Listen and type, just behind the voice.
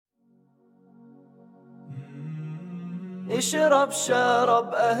اشرب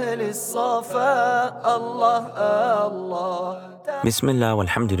شرب أهل الصفا الله الله. Bismillah,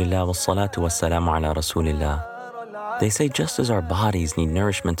 walhamdulillah, wassalatu wassalamu ala rasulillah. They say just as our bodies need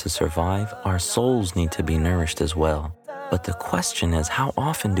nourishment to survive, our souls need to be nourished as well. But the question is, how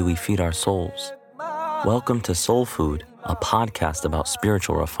often do we feed our souls? Welcome to Soul Food, a podcast about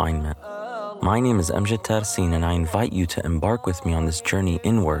spiritual refinement. My name is Amjad Tarsin, and I invite you to embark with me on this journey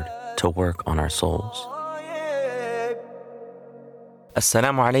inward to work on our souls.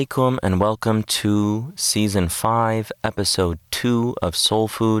 Assalamu alaikum and welcome to Season 5, Episode 2 of Soul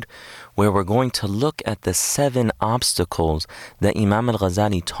Food, where we're going to look at the 7 obstacles that Imam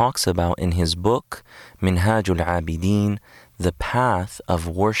al-Ghazali talks about in his book, Minhajul Abidin, The Path of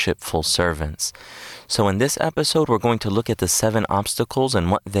Worshipful Servants. So in this episode, we're going to look at the 7 obstacles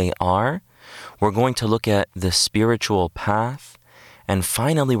and what they are. We're going to look at the spiritual path. And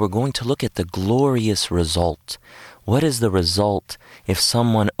finally, we're going to look at the glorious result. What is the result if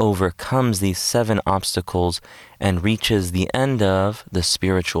someone overcomes these 7 obstacles and reaches the end of the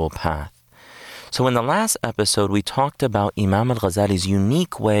spiritual path? So in the last episode, we talked about Imam al-Ghazali's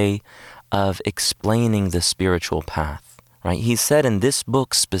unique way of explaining the spiritual path, right? He said in this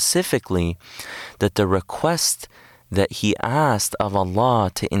book specifically that the request that he asked of Allah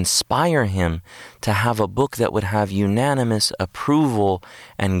to inspire him to have a book that would have unanimous approval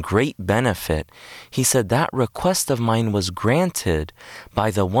and great benefit, he said that request of mine was granted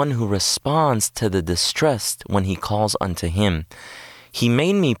by the one who responds to the distressed when he calls unto him. He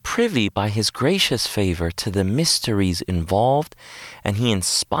made me privy by his gracious favor to the mysteries involved, and he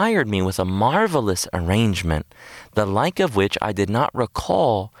inspired me with a marvelous arrangement, the like of which I did not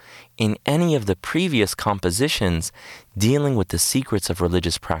recall in any of the previous compositions dealing with the secrets of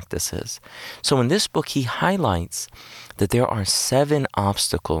religious practices. So in this book, he highlights that there are 7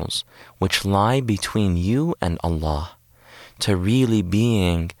 obstacles which lie between you and Allah to really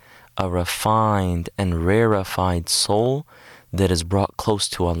being a refined and rarefied soul that is brought close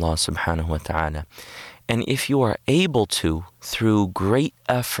to Allah subhanahu wa ta'ala. And if you are able to, through great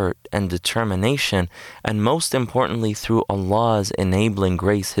effort and determination, and most importantly through Allah's enabling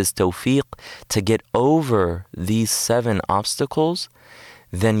grace, His tawfiq, to get over these 7 obstacles,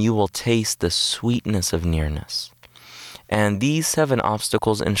 then you will taste the sweetness of nearness. And these 7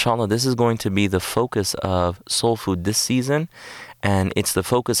 obstacles, inshallah, this is going to be the focus of Soul Food this season, and it's the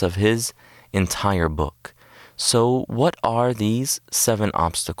focus of his entire book. So what are these 7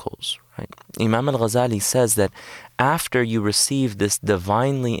 obstacles? Right? Imam al-Ghazali says that after you receive this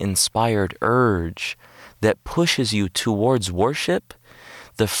divinely inspired urge that pushes you towards worship,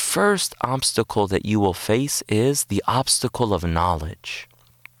 the first obstacle that you will face is the obstacle of knowledge.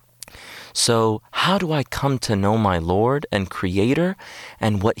 So how do I come to know my Lord and Creator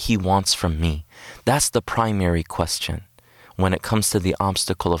and what He wants from me? That's the primary question when it comes to the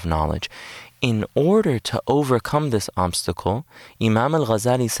obstacle of knowledge. In order to overcome this obstacle, Imam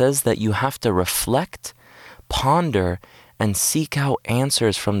al-Ghazali says that you have to reflect, ponder, and seek out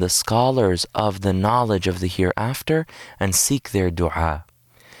answers from the scholars of the knowledge of the hereafter and seek their dua.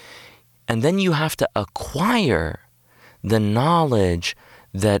 And then you have to acquire the knowledge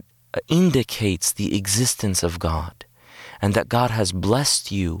that indicates the existence of God and that God has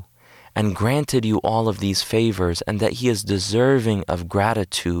blessed you and granted you all of these favors, and that He is deserving of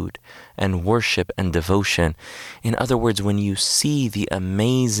gratitude and worship and devotion. In other words, when you see the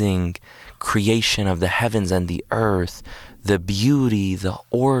amazing creation of the heavens and the earth, the beauty, the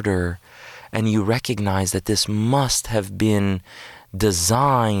order, and you recognize that this must have been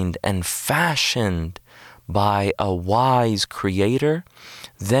designed and fashioned by a wise creator,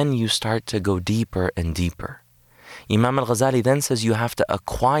 then you start to go deeper and deeper. Imam al-Ghazali then says you have to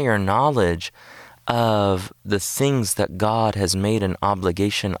acquire knowledge of the things that God has made an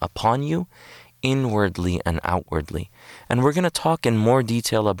obligation upon you, inwardly and outwardly. And we're going to talk in more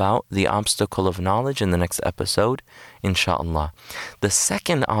detail about the obstacle of knowledge in the next episode, inshallah. The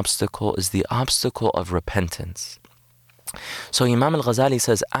second obstacle is the obstacle of repentance. So Imam al-Ghazali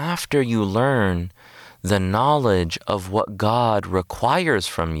says after you learn the knowledge of what God requires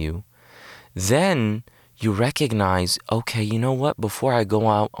from you, then you recognize, okay, you know what? Before I go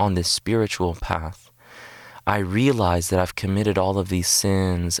out on this spiritual path, I realize that I've committed all of these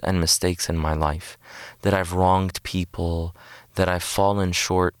sins and mistakes in my life, that I've wronged people, that I've fallen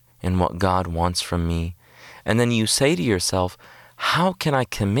short in what God wants from me. And then you say to yourself, how can I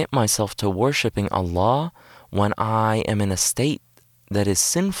commit myself to worshiping Allah when I am in a state that is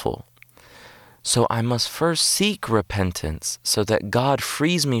sinful? So I must first seek repentance so that God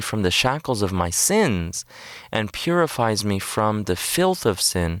frees me from the shackles of my sins and purifies me from the filth of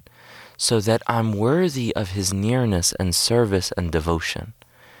sin so that I'm worthy of His nearness and service and devotion.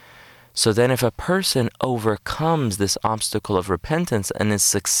 So then if a person overcomes this obstacle of repentance and is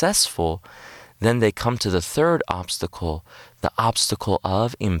successful, then they come to the third obstacle, the obstacle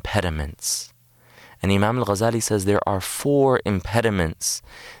of impediments. And Imam al-Ghazali says there are 4 impediments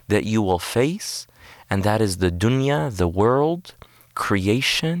that you will face, and that is the dunya, the world,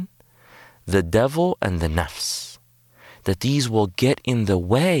 creation, the devil, and the nafs. That these will get in the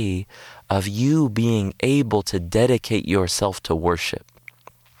way of you being able to dedicate yourself to worship.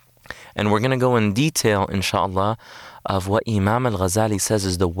 And we're going to go in detail, inshallah, of what Imam al-Ghazali says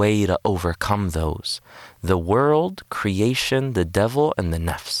is the way to overcome those. The world, creation, the devil, and the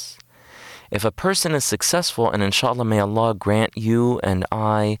nafs. If a person is successful, and inshallah may Allah grant you and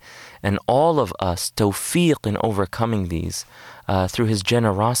I and all of us tawfiq in overcoming these through His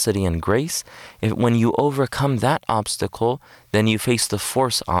generosity and grace, when you overcome that obstacle, then you face the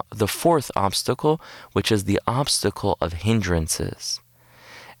fourth obstacle, which is the obstacle of hindrances.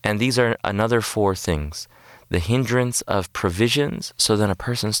 And these are another 4 things. The hindrance of provisions, so then a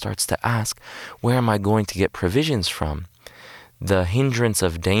person starts to ask, where am I going to get provisions from? The hindrance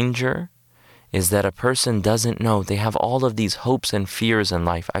of danger is that a person doesn't know. They have all of these hopes and fears in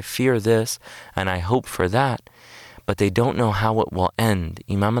life. I fear this and I hope for that, but they don't know how it will end.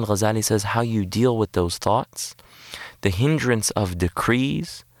 Imam al-Ghazali says how you deal with those thoughts. The hindrance of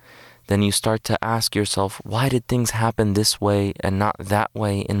decrees, then you start to ask yourself, why did things happen this way and not that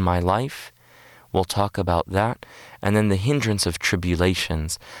way in my life? We'll talk about that. And then the hindrance of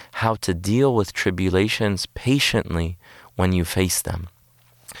tribulations, how to deal with tribulations patiently when you face them.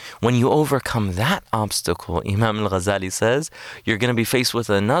 When you overcome that obstacle, Imam al-Ghazali says, you're going to be faced with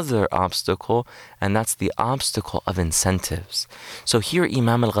another obstacle, and that's the obstacle of incentives. So here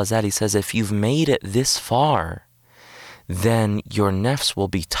Imam al-Ghazali says, if you've made it this far, then your nafs will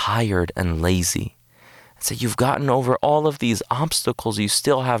be tired and lazy. So you've gotten over all of these obstacles, you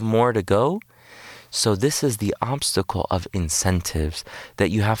still have more to go. So this is the obstacle of incentives,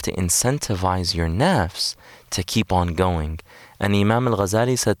 that you have to incentivize your nafs to keep on going. And Imam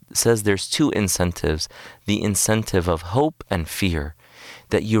al-Ghazali says there's 2 incentives, the incentive of hope and fear,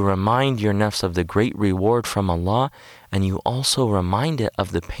 that you remind your nafs of the great reward from Allah, and you also remind it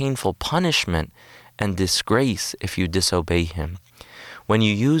of the painful punishment and disgrace if you disobey Him. When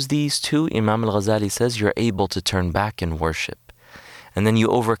you use these 2, Imam al-Ghazali says you're able to turn back in worship. And then you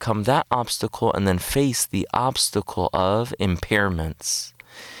overcome that obstacle and then face the obstacle of impairments.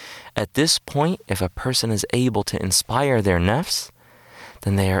 At this point, if a person is able to inspire their nafs,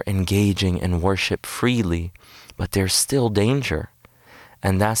 then they are engaging in worship freely, but there's still danger.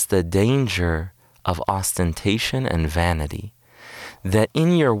 And that's the danger of ostentation and vanity. That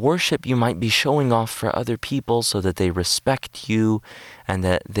in your worship you might be showing off for other people so that they respect you and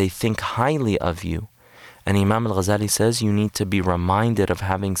that they think highly of you. And Imam al-Ghazali says you need to be reminded of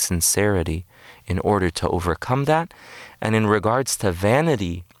having sincerity in order to overcome that. And in regards to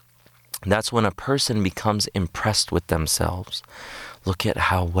vanity, that's when a person becomes impressed with themselves. Look at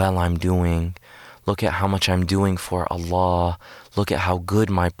how well I'm doing. Look at how much I'm doing for Allah. Look at how good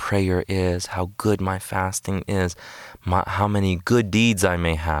my prayer is, how good my fasting is, how many good deeds I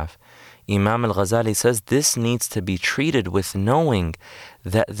may have. Imam al-Ghazali says this needs to be treated with knowing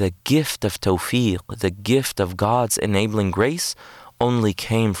that the gift of tawfiq, the gift of God's enabling grace, only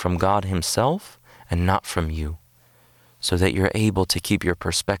came from God Himself and not from you, so that you're able to keep your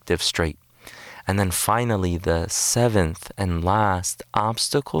perspective straight. And then finally, the 7th and last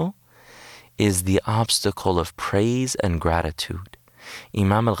obstacle is the obstacle of praise and gratitude.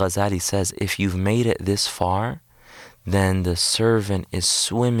 Imam al-Ghazali says if you've made it this far, then the servant is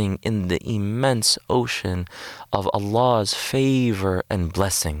swimming in the immense ocean of Allah's favor and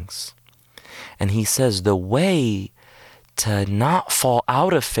blessings. And he says the way to not fall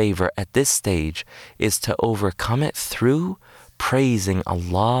out of favor at this stage is to overcome it through praising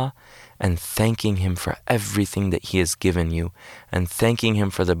Allah and thanking Him for everything that He has given you, and thanking Him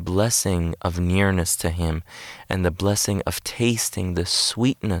for the blessing of nearness to Him and the blessing of tasting the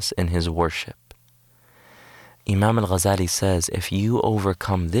sweetness in His worship. Imam al-Ghazali says if you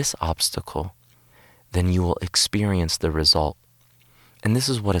overcome this obstacle, then you will experience the result. And this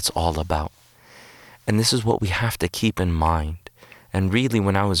is what it's all about. And this is what we have to keep in mind. And really,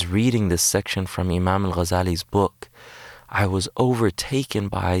 when I was reading this section from Imam al-Ghazali's book, I was overtaken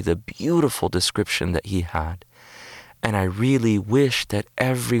by the beautiful description that he had. And I really wish that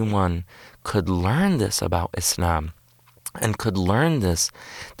everyone could learn this about Islam and could learn this,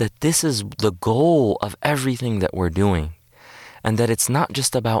 that this is the goal of everything that we're doing. And that it's not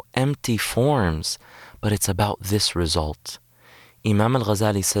just about empty forms, but it's about this result. Imam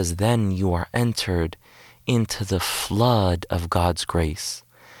al-Ghazali says, then you are entered into the flood of God's grace,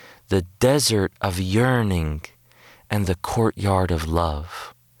 the desert of yearning and the courtyard of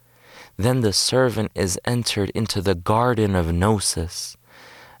love. Then the servant is entered into the garden of gnosis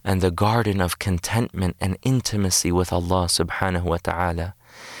and the garden of contentment and intimacy with Allah subhanahu wa ta'ala.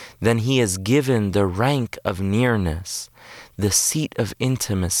 Then he is given the rank of nearness, the seat of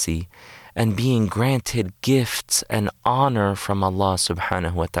intimacy, and being granted gifts and honor from Allah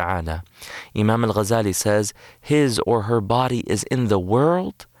subhanahu wa ta'ala. Imam al-Ghazali says, his or her body is in the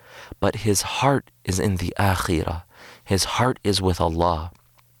world, but his heart is in the akhirah. His heart is with Allah.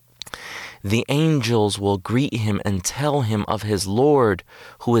 The angels will greet him and tell him of his Lord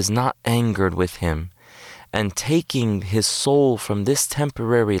who is not angered with him, and taking his soul from this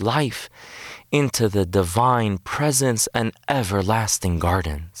temporary life into the divine presence and everlasting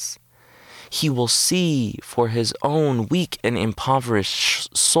gardens. He will see for his own weak and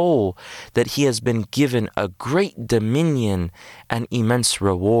impoverished soul that he has been given a great dominion and immense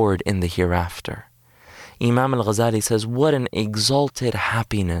reward in the hereafter. Imam al-Ghazali says, what an exalted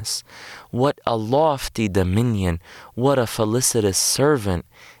happiness, what a lofty dominion, what a felicitous servant,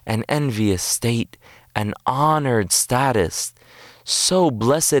 an envious state, an honored status. So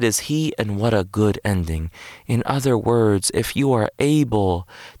blessed is he, and what a good ending. In other words, if you are able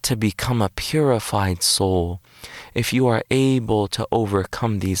to become a purified soul, if you are able to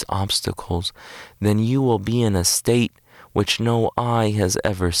overcome these obstacles, then you will be in a state which no eye has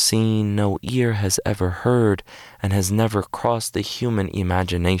ever seen, no ear has ever heard, and has never crossed the human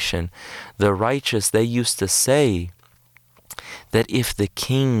imagination. The righteous, they used to say that if the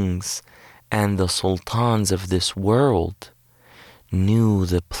kings and the sultans of this world knew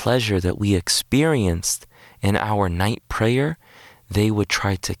the pleasure that we experienced in our night prayer, they would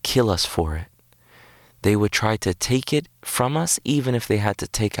try to kill us for it. They would try to take it from us, even if they had to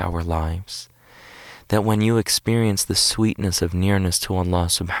take our lives. That when you experience the sweetness of nearness to Allah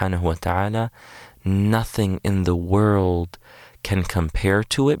subhanahu wa ta'ala, nothing in the world can compare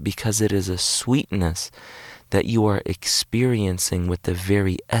to it, because it is a sweetness that you are experiencing with the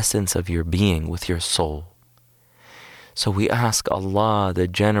very essence of your being, with your soul. So we ask Allah, the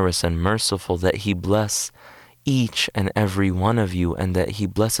generous and merciful, that He bless each and every one of you, and that He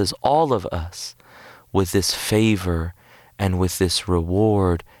blesses all of us with this favor and with this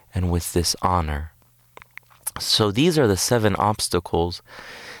reward and with this honor. So these are the 7 obstacles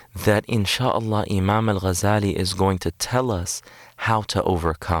that inshallah Imam al-Ghazali is going to tell us how to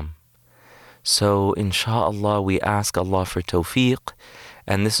overcome. So inshallah we ask Allah for tawfiq,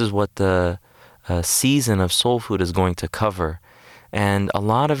 and this is what the season of Soul Food is going to cover. And a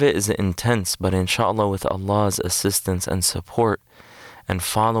lot of it is intense, but inshallah with Allah's assistance and support, and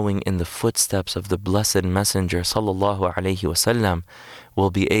following in the footsteps of the blessed messenger sallallahu alaihi wasallam,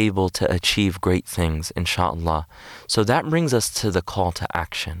 will be able to achieve great things, inshallah. So that brings us to the call to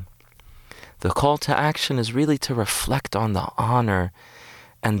action. The call to action is really to reflect on the honor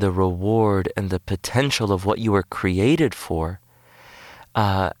and the reward and the potential of what you were created for,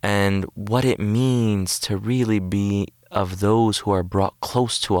 and what it means to really be of those who are brought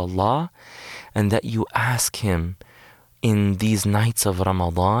close to Allah, and that you ask Him in these nights of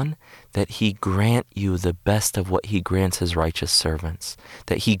Ramadan that He grant you the best of what He grants His righteous servants,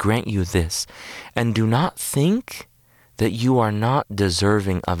 that He grant you this. And do not think that you are not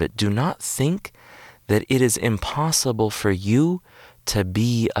deserving of it. Do not think that it is impossible for you to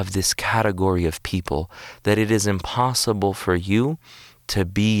be of this category of people, that it is impossible for you to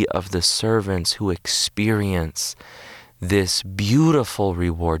be of the servants who experience this beautiful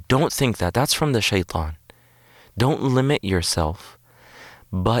reward. Don't think that. That's from the shaitan. Don't limit yourself,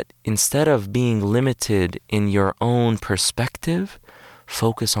 but instead of being limited in your own perspective,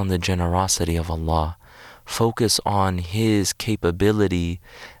 focus on the generosity of Allah. Focus on His capability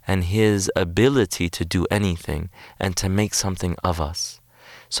and His ability to do anything and to make something of us.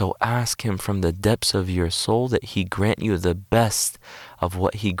 So ask Him from the depths of your soul that He grant you the best of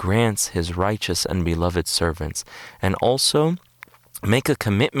what He grants His righteous and beloved servants. And also, make a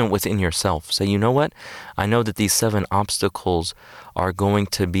commitment within yourself. Say, you know what? I know that these 7 obstacles are going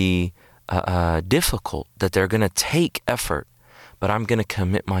to be difficult, that they're going to take effort, but I'm going to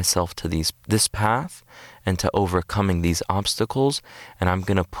commit myself to this path and to overcoming these obstacles, and I'm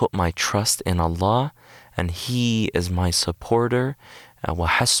going to put my trust in Allah, and He is my supporter.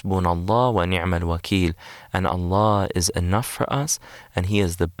 وَحَسْبُنَ اللَّهُ وَنِعْمَ الْوَكِيلُ. And Allah is enough for us, and He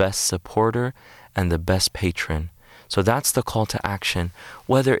is the best supporter and the best patron. So that's the call to action.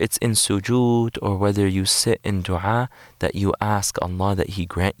 Whether it's in sujood or whether you sit in dua, that you ask Allah that He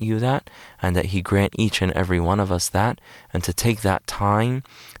grant you that, and that He grant each and every one of us that, and to take that time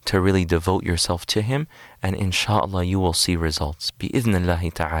to really devote yourself to Him, and inshallah you will see results.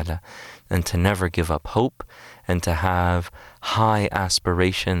 Bi-idhnillahi ta'ala. And to never give up hope, and to have high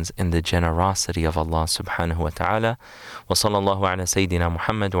aspirations in the generosity of Allah subhanahu wa ta'ala. Wa sallallahu ala Sayyidina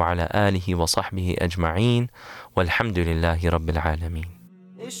Muhammad wa ala alihi wa sahbihi ajma'een. Walhamdulillahi Rabbil Alameen.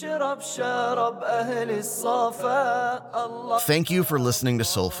 Thank you for listening to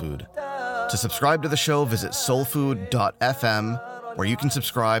Soul Food. To subscribe to the show, visit soulfood.fm, where you can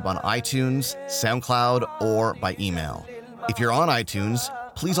subscribe on iTunes, SoundCloud, or by email. If you're on iTunes,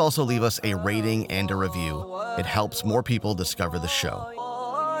 please also leave us a rating and a review. It helps more people discover the show.